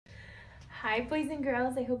Hi boys and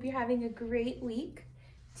girls, I hope you're having a great week.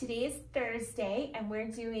 Today is Thursday and we're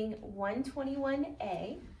doing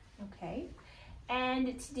 121A, okay?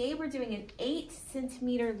 And today we're doing an 8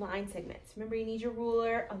 centimeter line segments. Remember, you need your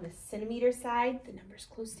ruler on the centimeter side, the numbers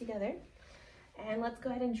close together. And let's go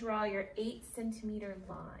ahead and draw your 8 centimeter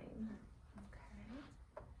line.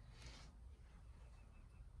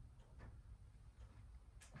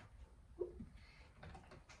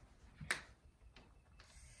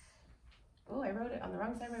 Oh, I wrote it on the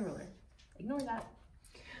wrong side of my ruler. Ignore that.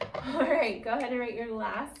 All right, go ahead and write your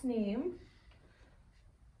last name.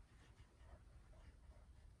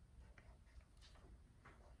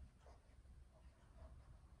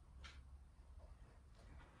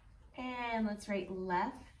 And let's write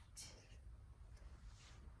left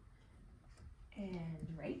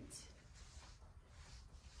and right.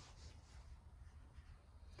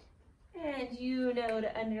 And you know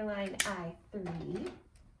to underline I3.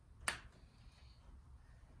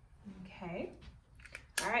 Okay.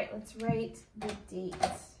 All right, let's write the date.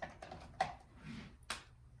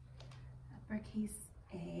 Uppercase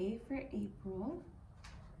A for April.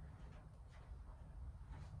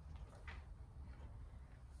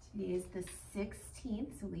 Today is the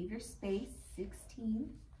 16th, so leave your space, 16,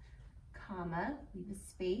 comma, leave a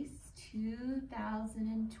space,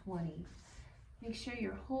 2020. Make sure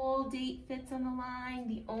your whole date fits on the line.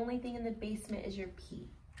 The only thing in the basement is your P.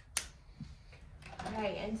 All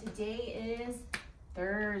right, and today is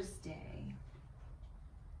Thursday.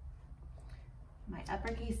 My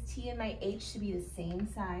uppercase T and my H should be the same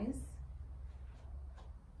size.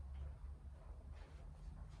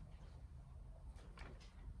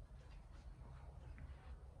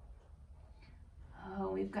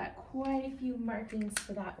 Oh, we've got quite a few markings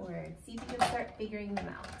for that word. See if you can start figuring them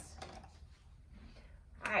out.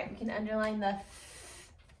 All right, we can underline the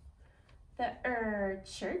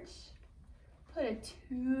church. Put a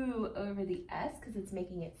 2 over the S because it's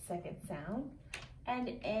making its second sound. And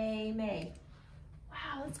a May.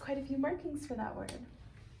 Wow, that's quite a few markings for that word.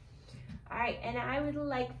 All right, and I would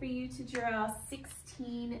like for you to draw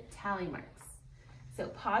 16 tally marks. So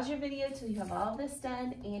pause your video till you have all of this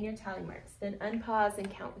done and your tally marks. Then unpause and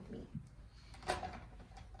count with me.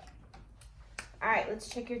 All right, let's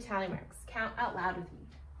check your tally marks. Count out loud with me.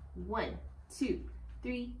 1, 2,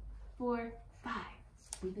 3, 4, 5.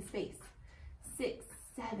 Leave a space. 6,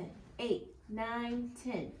 7, 8, 9,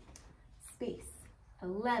 10. Space.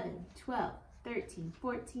 11, 12, 13,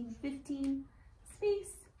 14, 15.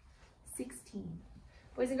 Space. 16.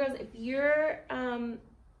 Boys and girls, if your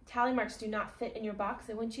tally marks do not fit in your box,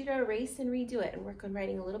 I want you to erase and redo it and work on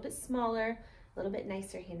writing a little bit smaller, a little bit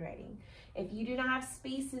nicer handwriting. If you do not have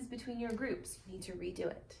spaces between your groups, you need to redo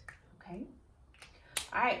it, okay?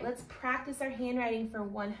 All right, let's practice our handwriting for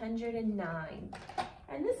 109.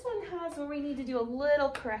 And this one has where we need to do a little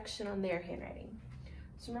correction on their handwriting.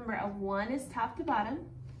 So remember, a 1 is top to bottom,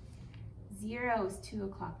 0 is 2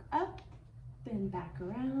 o'clock up, then back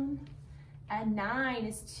around. A 9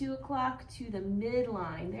 is 2 o'clock to the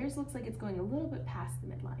midline. Theirs looks like it's going a little bit past the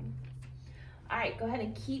midline. All right, go ahead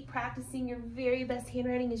and keep practicing your very best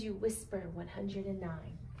handwriting as you whisper 109.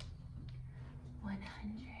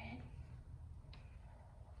 109.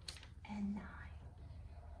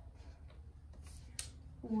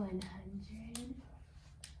 109.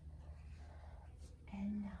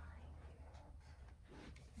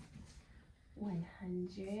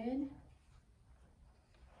 109.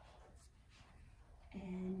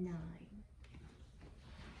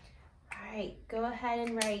 All right, go ahead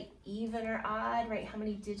and write even or odd. Write how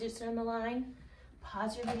many digits are on the line.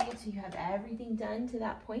 Pause your video till you have everything done to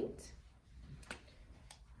that point.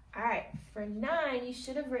 All right, for 9, you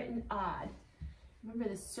should have written odd. Remember,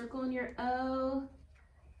 the circle in your O,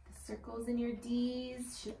 the circles in your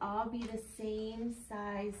D's should all be the same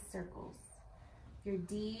size circles. Your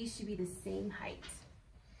D should be the same height.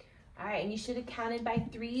 All right, and you should have counted by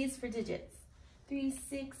 3s for digits. 3,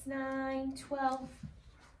 6, 9, 12.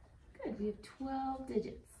 Good, we have 12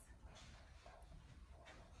 digits.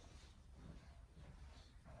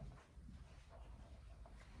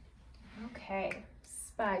 Okay,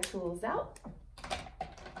 spy tools out.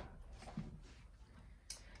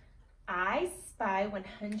 I spy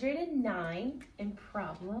 109 in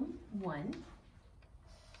problem 1.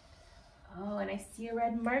 Oh, and I see a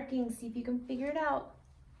red marking. See if you can figure it out.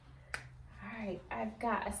 All right, I've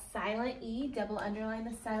got a silent E, double underline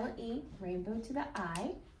the silent E, rainbow to the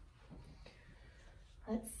I.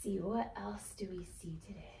 Let's see, what else do we see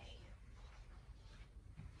today?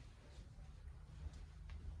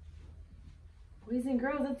 Boys and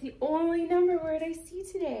girls, that's the only number word I see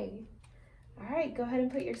today. All right, go ahead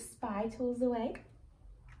and put your spy tools away.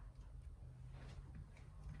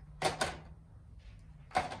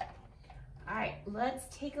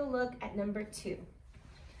 let's take a look at number 2.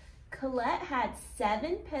 Colette had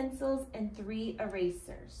 7 pencils and 3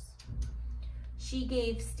 erasers. She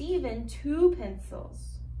gave Stephen 2 pencils.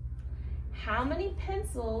 How many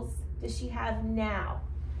pencils does she have now?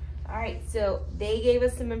 All right, so they gave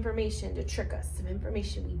us some information to trick us, some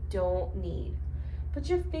information we don't need. Put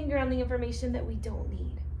your finger on the information that we don't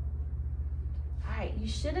need. All right, you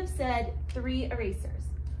should have said 3 erasers.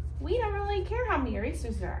 We don't really care how many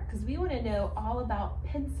erasers there are because we want to know all about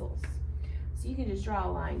pencils. So you can just draw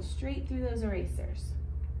a line straight through those erasers.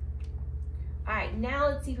 All right, now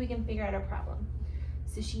let's see if we can figure out our problem.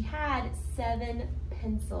 So she had 7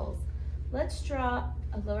 pencils. Let's draw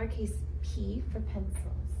a lowercase p for pencils.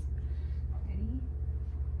 Ready?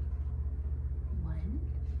 1,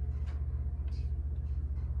 2.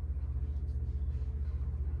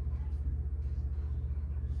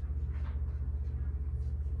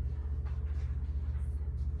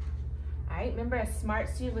 All right, remember a smart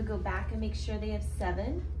student would go back and make sure they have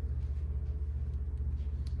 7.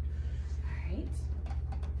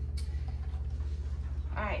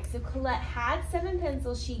 All right, so Colette had 7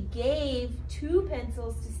 pencils. She gave 2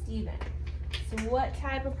 pencils to Stephen. So what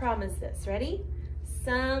type of problem is this? Ready?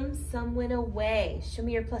 Some went away. Show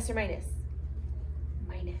me your plus or minus.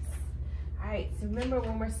 Minus. All right, so remember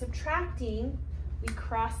when we're subtracting, we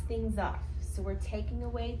cross things off. So we're taking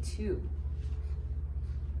away 2.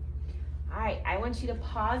 All right, I want you to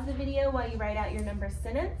pause the video while you write out your number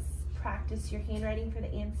sentence, practice your handwriting for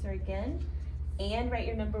the answer again, and write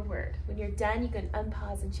your number word. When you're done, you can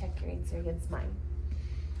unpause and check your answer against mine.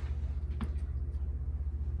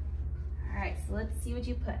 All right, so let's see what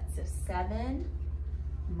you put. So 7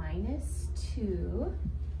 minus 2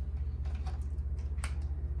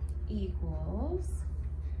 equals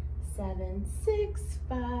 7, 6,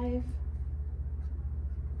 5.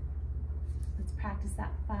 Let's practice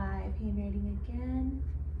that 5 handwriting again.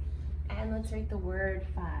 And let's write the word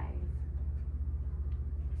 5.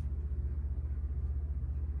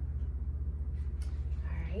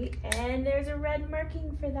 Right, and there's a red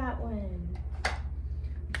marking for that one.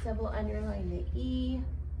 Double underline the E,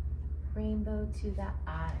 rainbow to the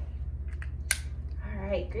I. All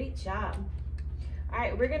right, great job. All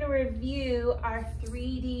right, we're gonna review our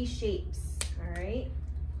 3D shapes, all right?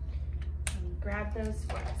 Let me grab those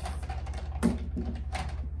for us.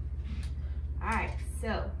 All right,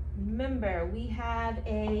 so remember we have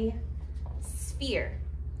a sphere.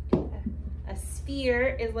 A sphere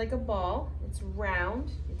is like a ball. It's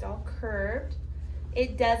round, it's all curved.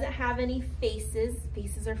 It doesn't have any faces.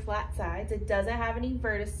 Faces are flat sides. It doesn't have any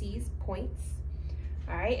vertices, points.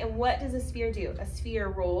 All right, and what does a sphere do? A sphere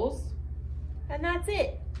rolls, and that's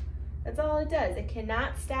it. That's all it does. It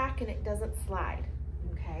cannot stack and it doesn't slide,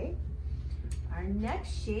 okay? Our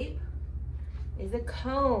next shape is a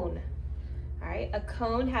cone. All right, a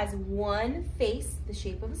cone has 1 face, the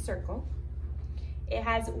shape of a circle. It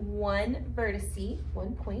has 1 vertice,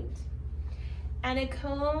 1 point. And a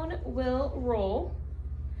cone will roll,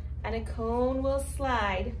 and a cone will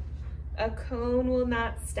slide. A cone will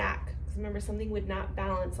not stack. Because remember, something would not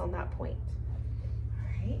balance on that point. All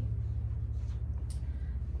right.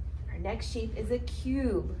 Our next shape is a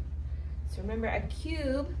cube. So remember, a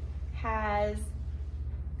cube has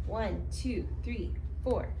 1, 2, 3,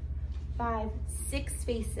 4, 5, 6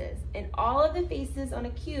 faces. And all of the faces on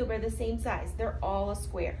a cube are the same size. They're all a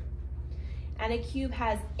square. And a cube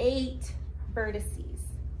has 8 vertices.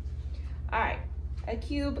 All right, a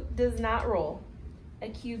cube does not roll. A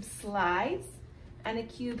cube slides, and a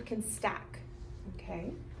cube can stack,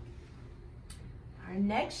 okay? Our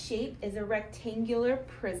next shape is a rectangular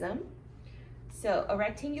prism. So a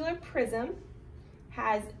rectangular prism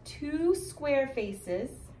has 2 square faces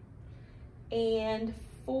and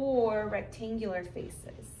 4 rectangular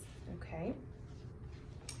faces, okay?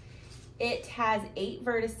 It has 8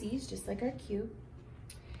 vertices, just like our cube.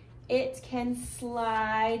 It can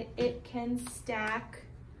slide, it can stack,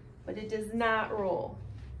 but it does not roll.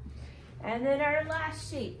 And then our last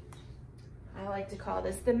shape, I like to call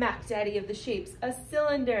this the Mac Daddy of the shapes, a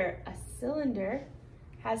cylinder. A cylinder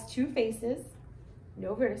has 2 faces,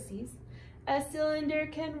 no vertices. A cylinder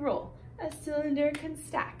can roll, a cylinder can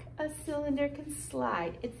stack, a cylinder can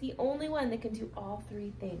slide. It's the only one that can do all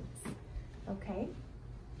 3 things, okay?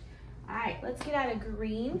 All right, let's get out a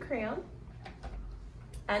green crayon.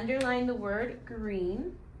 Underline the word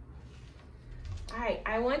green. All right,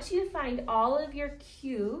 I want you to find all of your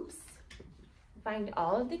cubes. Find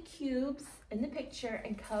all of the cubes in the picture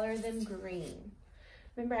and color them green.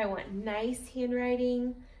 Remember, I want nice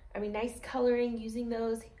handwriting, nice coloring using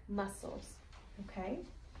those muscles, okay?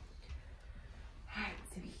 All right,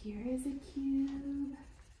 so here is a cube.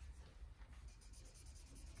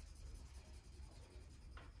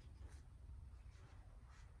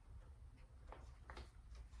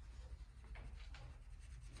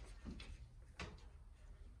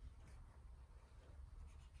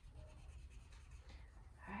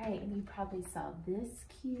 you probably saw this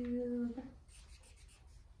cube.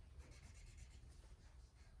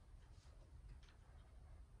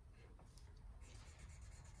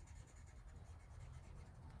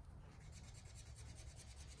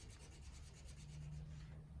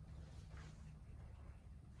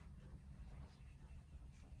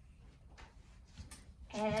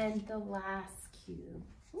 And the last cube.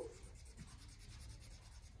 Okay.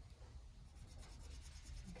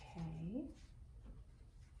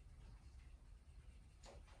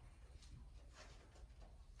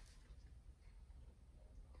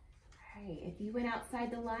 All right, if you went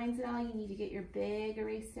outside the lines at all, you need to get your big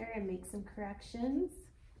eraser and make some corrections.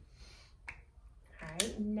 All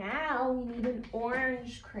right, now we need an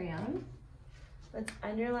orange crayon. Let's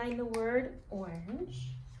underline the word orange.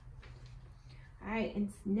 All right,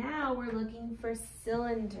 and now we're looking for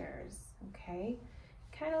cylinders, okay?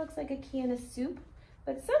 Kind of looks like a can of soup,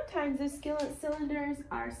 but sometimes those cylinders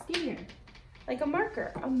are skinnier, like a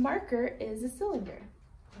marker. A marker is a cylinder,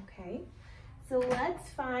 okay? So let's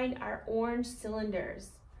find our orange cylinders.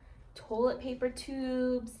 Toilet paper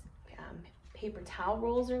tubes, paper towel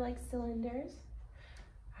rolls are like cylinders.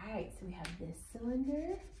 All right, so we have this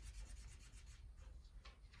cylinder.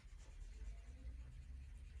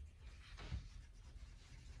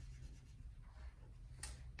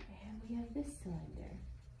 We have this cylinder.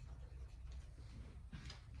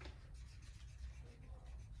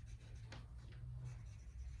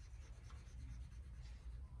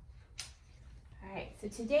 All right, so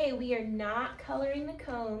today we are not coloring the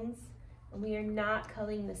cones and we are not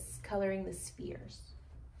coloring the spheres.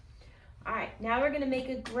 All right, now we're gonna make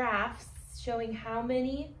a graph showing how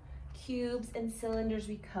many cubes and cylinders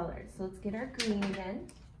we colored. So let's get our green again.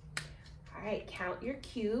 All right, count your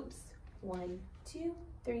cubes. 1, 2,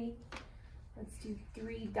 3. Let's do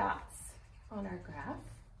 3 dots on our graph.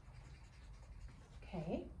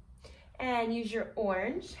 Okay. And use your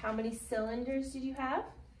orange. How many cylinders did you have?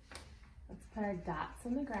 Let's put our dots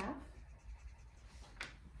on the graph.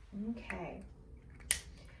 Okay.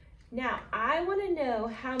 Now, I want to know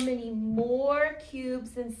how many more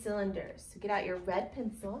cubes and cylinders. So get out your red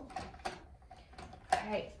pencil. All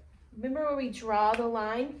right. Remember where we draw the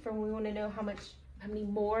line from when we want to know how many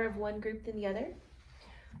more of one group than the other?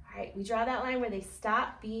 All right, we draw that line where they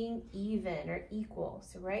stop being even or equal.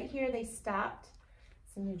 So right here they stopped.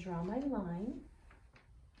 So I'm going to draw my line.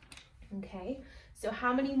 Okay, so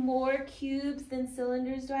how many more cubes than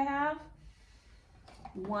cylinders do I have?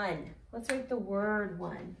 1. Let's write the word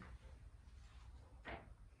 1.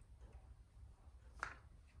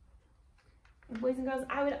 And boys and girls,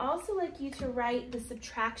 I would also like you to write the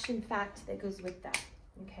subtraction fact that goes with that.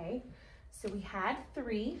 Okay, so we had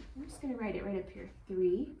 3. I'm just going to write it right up here.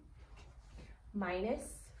 3 minus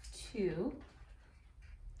 2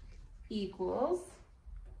 equals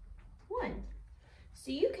 1. So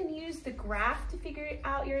you can use the graph to figure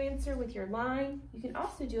out your answer with your line. You can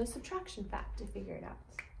also do a subtraction fact to figure it out.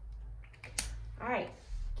 All right,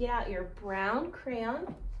 get out your brown crayon.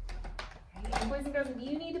 All right, and boys and girls, if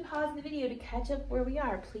you need to pause the video to catch up where we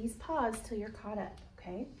are, please pause till you're caught up,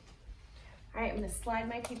 okay? All right, I'm gonna slide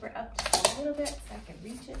my paper up just a little bit so I can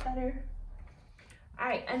reach it better. All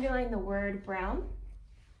right, underline the word brown.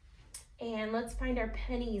 And let's find our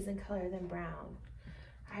pennies and color them brown.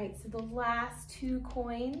 All right, so the last 2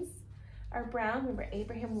 coins are brown. Remember,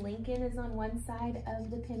 Abraham Lincoln is on one side of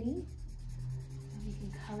the penny. And we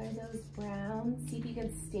can color those brown. See if you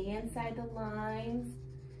can stay inside the lines.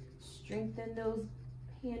 Strengthen those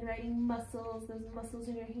handwriting muscles, those muscles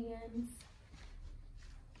in your hands.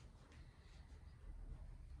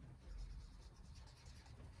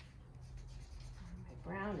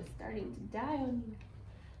 Brown is starting to die on you.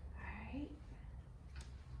 All right.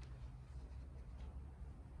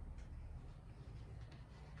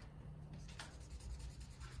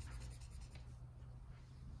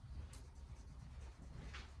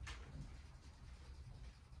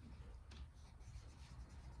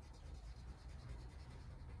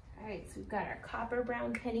 All right, so we've got our copper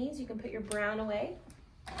brown pennies. You can put your brown away.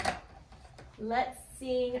 Let's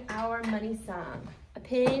sing our money song. A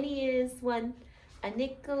penny is 1. A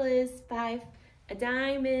nickel is 5, a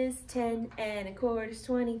dime is 10, and a quarter is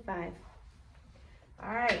 25.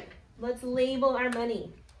 All right, let's label our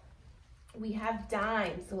money. We have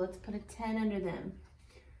dimes, so let's put a 10 under them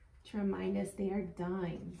to remind us they are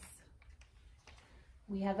dimes.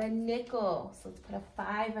 We have a nickel, so let's put a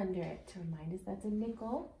 5 under it to remind us that's a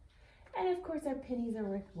nickel. And of course, our pennies are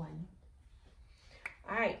worth 1.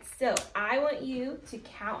 All right, so I want you to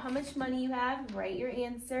count how much money you have, write your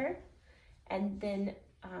answer, and then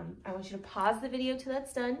I want you to pause the video till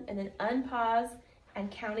that's done, and then unpause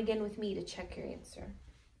and count again with me to check your answer.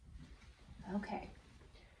 Okay,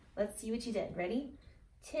 let's see what you did. Ready?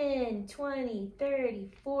 10, 20,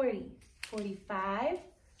 30, 40, 45,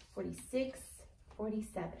 46,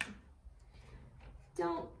 47.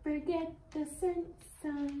 Don't forget the cent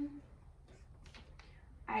sign.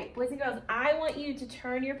 All right, boys and girls, I want you to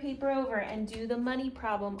turn your paper over and do the money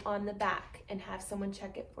problem on the back and have someone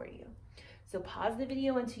check it for you. So pause the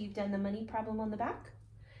video until you've done the money problem on the back,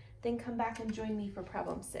 then come back and join me for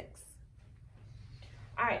problem 6.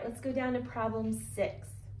 All right, let's go down to problem 6.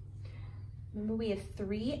 Remember, we have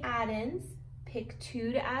 3 add-ins. Pick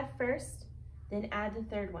 2 to add first, then add the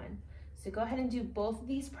third one. So go ahead and do both of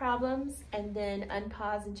these problems and then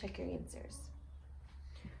unpause and check your answers.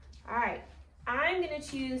 All right, I'm gonna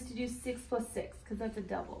choose to do 6 plus 6 because that's a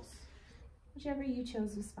doubles. Whichever you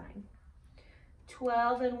chose was fine.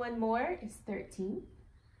 12 and 1 more is 13.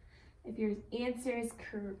 If your answer is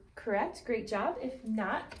correct, great job. If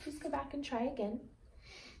not, just go back and try again.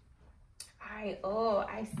 All right, oh,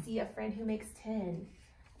 I see a friend who makes 10.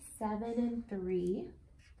 7 and 3.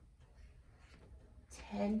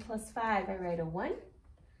 10 plus 5, I write a 1.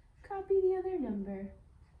 Copy the other number.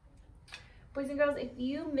 Boys and girls, if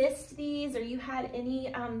you missed these or you had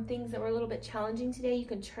any things that were a little bit challenging today, you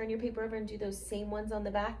can turn your paper over and do those same ones on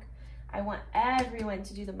the back. I want everyone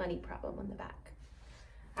to do the money problem on the back.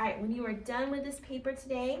 All right, when you are done with this paper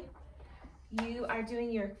today, you are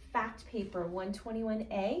doing your fact paper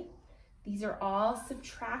 121A. These are all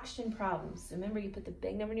subtraction problems. So remember, you put the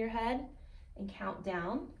big number in your head and count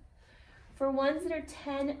down. For ones that are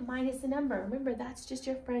 10 minus a number, remember that's just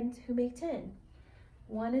your friend who made 10.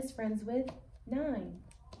 1 is friends with 9.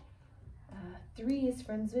 3 is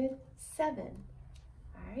friends with 7.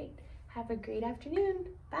 All right, have a great afternoon.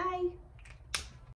 Bye.